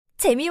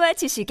재미와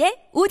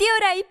지식의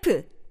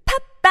오디오라이프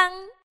팝빵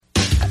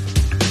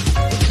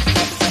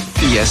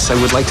Yes, I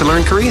would like to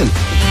learn Korean.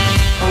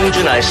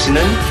 황준아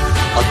씨는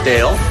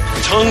어때요?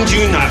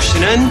 정준하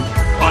씨는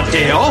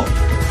어때요?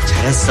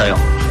 잘했어요.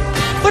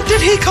 What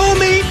did he call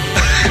me?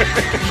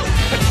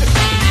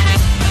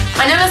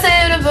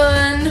 안녕하세요,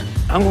 여러분.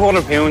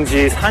 한국어를 배운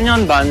지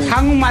 4년 반.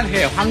 한국말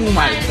해요,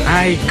 한국말.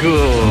 아이고.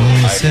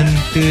 무슨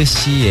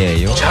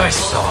뜻이에요?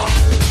 잘했어.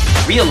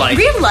 Real life.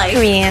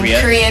 Korean.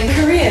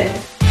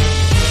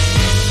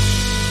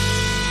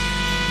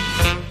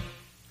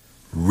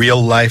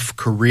 Real life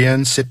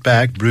Korean. Sit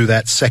back, brew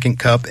that second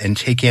cup, and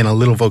take in a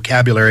little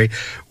vocabulary.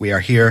 We are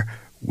here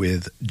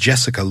with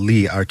Jessica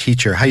Lee, our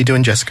teacher. How you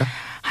doing, Jessica?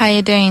 How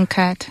you doing,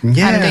 Kat?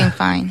 Yeah. I'm doing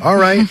fine. All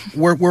right.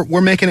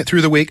 We're making it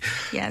through the week.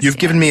 Yes, You've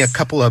given me a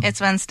couple of...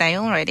 It's Wednesday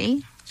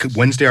already.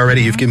 Wednesday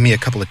already. You've given me a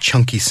couple of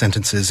chunky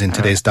sentences in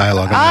today's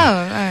dialogue.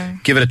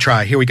 Give it a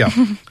try. Here we go.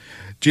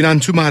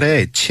 지난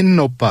주말에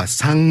친오빠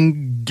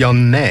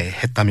상견례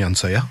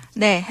했다면서요?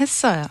 네,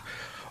 했어요.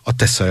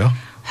 어땠어요?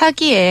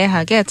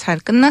 화기애애하게 잘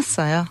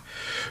끝났어요.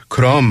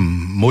 그럼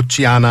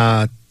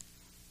못지않아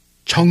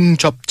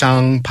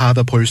청첩장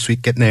받아볼 수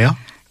있겠네요?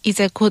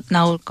 이제 곧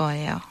나올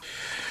거예요.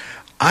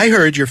 I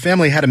heard your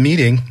family had a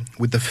meeting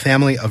with the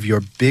family of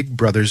your big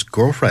brother's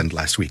girlfriend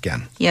last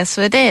weekend. Yes,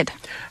 we did.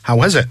 How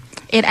was it?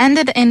 It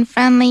ended in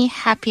friendly,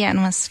 happy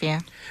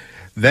atmosphere.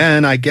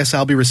 Then I guess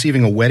I'll be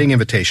receiving a wedding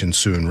invitation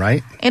soon,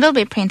 right? It'll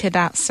be printed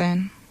out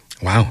soon.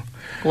 Wow.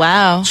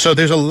 Wow. So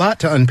there's a lot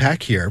to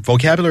unpack here,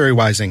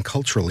 vocabulary-wise and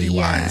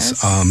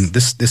culturally-wise.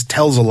 Yes. This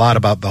tells a lot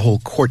about the whole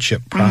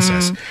courtship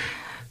process.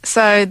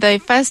 So the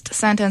first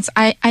sentence,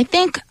 I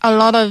think a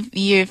lot of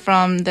you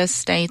from the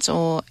States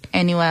or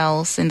anywhere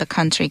else in the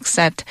country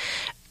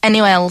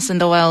anywhere else in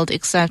the world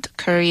except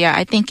Korea,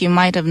 I think you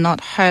might have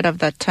not heard of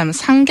the term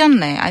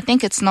상견례. I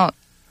think it's not,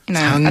 a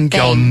thing.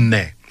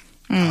 상견례.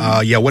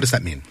 Yeah, what does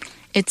that mean?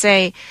 It's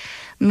a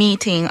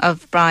meeting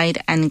of bride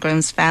and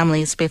groom's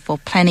families before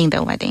planning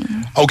the wedding.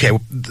 Okay,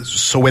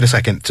 so wait a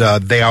second.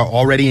 They are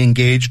already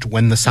engaged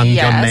when the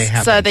상견례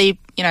happens?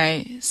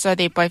 So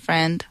the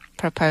boyfriend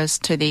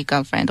proposed to the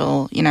girlfriend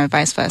or,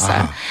 vice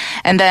versa.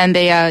 And then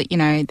they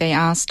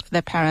asked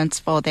the parents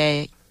for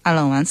their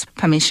allowance,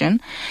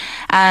 permission.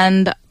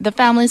 And the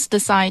families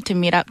decide to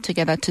meet up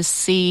together to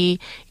see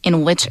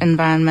in which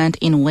environment,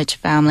 in which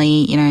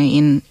family,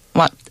 in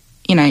what,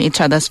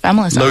 each other's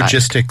families are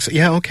Logistics. Like.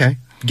 Yeah, okay.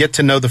 Get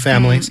to know the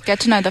families. Get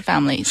to know the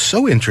families.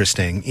 So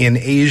interesting. In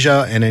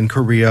Asia and in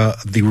Korea,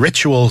 the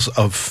rituals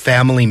of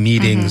family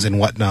meetings and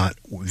whatnot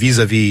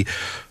vis-a-vis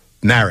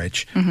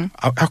marriage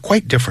are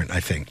quite different, I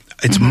think.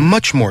 It's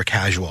much more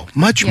casual,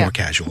 more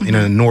casual. In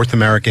a North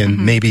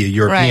American, maybe a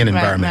European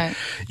environment.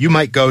 Right. You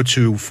might go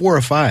to 4 or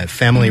 5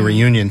 family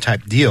reunion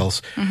type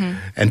deals,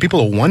 and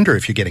people will wonder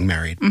if you're getting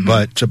married.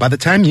 But by the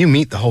time you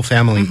meet the whole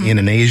family in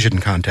an Asian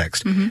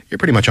context, you're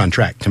pretty much on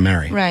track to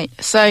marry. Right.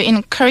 So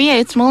in Korea,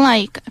 it's more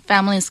like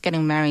families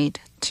getting married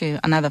to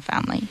another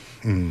family.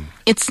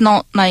 It's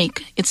not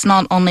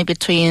only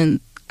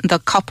between the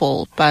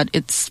couple, but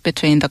it's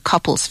between the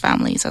couple's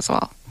families as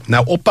well.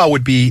 Now, oppa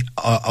would be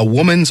a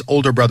woman's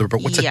older brother,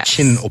 but what's a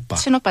chin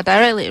oppa? Chin oppa,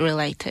 directly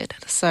related.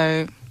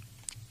 So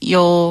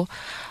your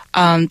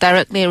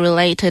directly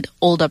related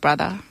older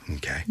brother.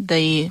 Okay.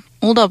 The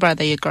older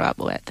brother you grew up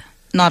with.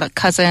 Not a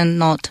cousin,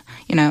 not,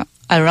 a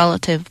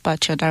relative,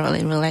 but you're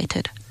directly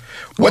related.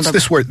 What's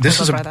this word? This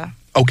is a brother.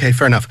 Okay,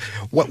 fair enough.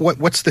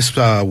 What's this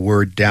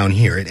word down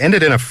here? It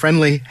ended in a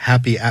friendly,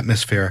 happy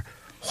atmosphere.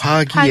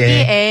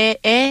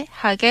 화기애애하게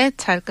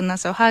잘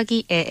끝났어.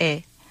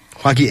 화기애애.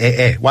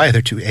 화기애애. Why are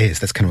there 2 A's?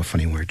 That's kind of a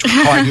funny word.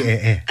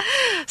 화기애애.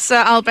 So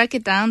I'll break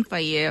it down for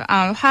you.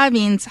 화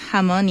means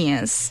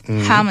harmonious,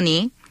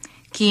 harmony.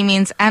 기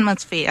means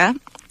atmosphere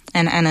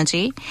and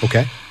energy.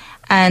 Okay.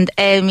 And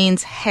애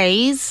means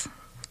haze,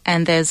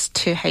 and there's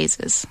 2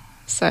 hazes.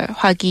 So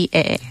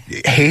화기애애.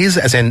 Haze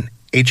as in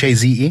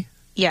H-A-Z-E?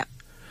 Yeah.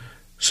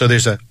 So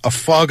there's a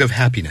fog of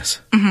happiness.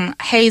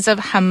 Haze of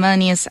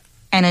harmonious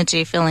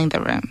energy filling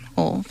the room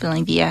or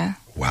filling the air.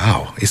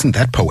 Wow. Isn't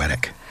that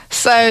poetic?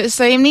 So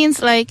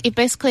it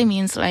basically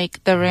means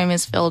like the room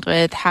is filled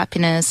with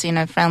happiness,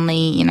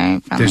 friendly,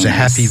 There's a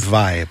happy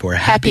vibe or a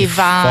happy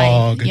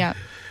fog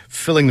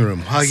filling the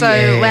room.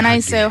 So when I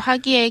say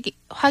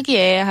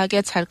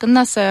화기애애하게 잘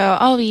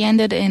끝났어요, we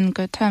ended in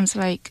good terms.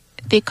 Like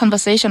the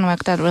conversation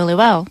worked out really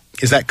well.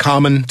 Is that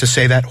common to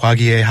say that?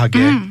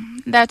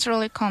 화기애애하게? That's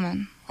really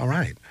common. All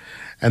right.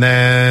 And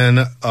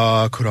then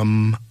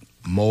그럼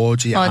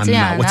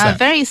머지않아. What's that?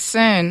 Very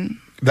soon.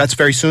 That's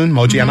very soon,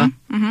 머지않아?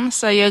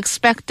 So you're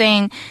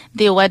expecting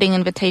the wedding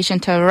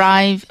invitation to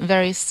arrive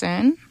very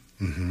soon.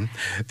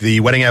 The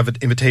wedding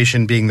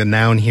invitation being the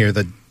noun here,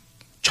 the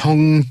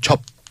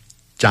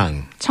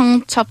청첩장.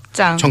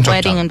 청첩장.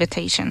 Wedding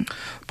invitation.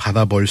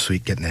 받아볼 수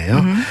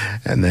있겠네요.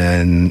 And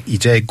then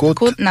이제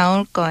곧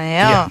나올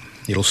거예요.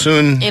 Yeah,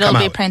 it'll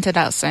be printed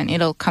out soon.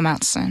 It'll come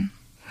out soon.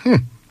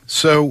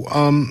 So,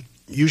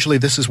 usually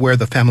this is where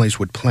the families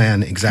would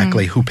plan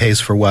exactly who pays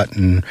for what.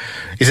 And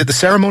is it the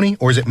ceremony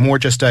or is it more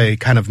just a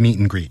kind of meet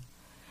and greet?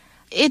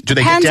 It Do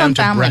they get depends down on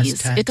to brass families.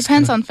 tacks, It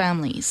depends kinda? on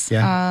families.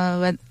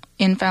 Yeah.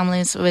 In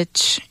families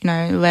which,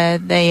 where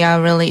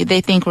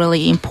they think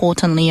really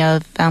importantly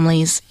of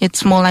families,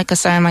 it's more like a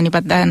ceremony,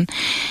 but then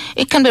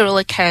it can be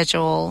really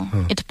casual.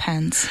 It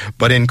depends.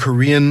 But in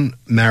Korean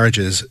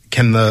marriages,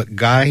 can the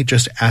guy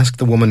just ask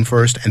the woman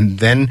first and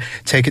then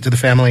take it to the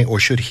family, or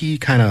should he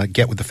kind of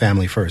get with the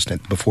family first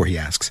before he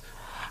asks?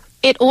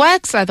 It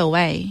works either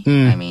way.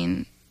 I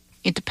mean,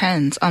 it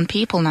depends on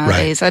people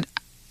nowadays.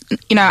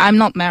 I'm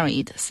not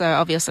married, so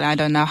obviously I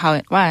don't know how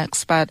it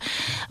works. But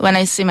when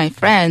I see my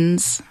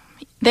friends,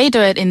 they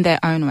do it in their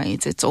own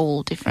ways. It's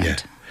all different. Yeah.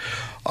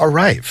 All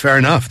right, fair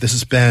enough. This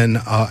has been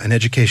an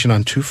education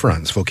on two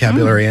fronts,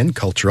 vocabulary and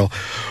cultural.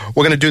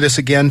 We're going to do this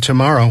again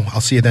tomorrow. I'll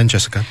see you then,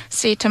 Jessica.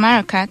 See you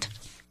tomorrow, Kat.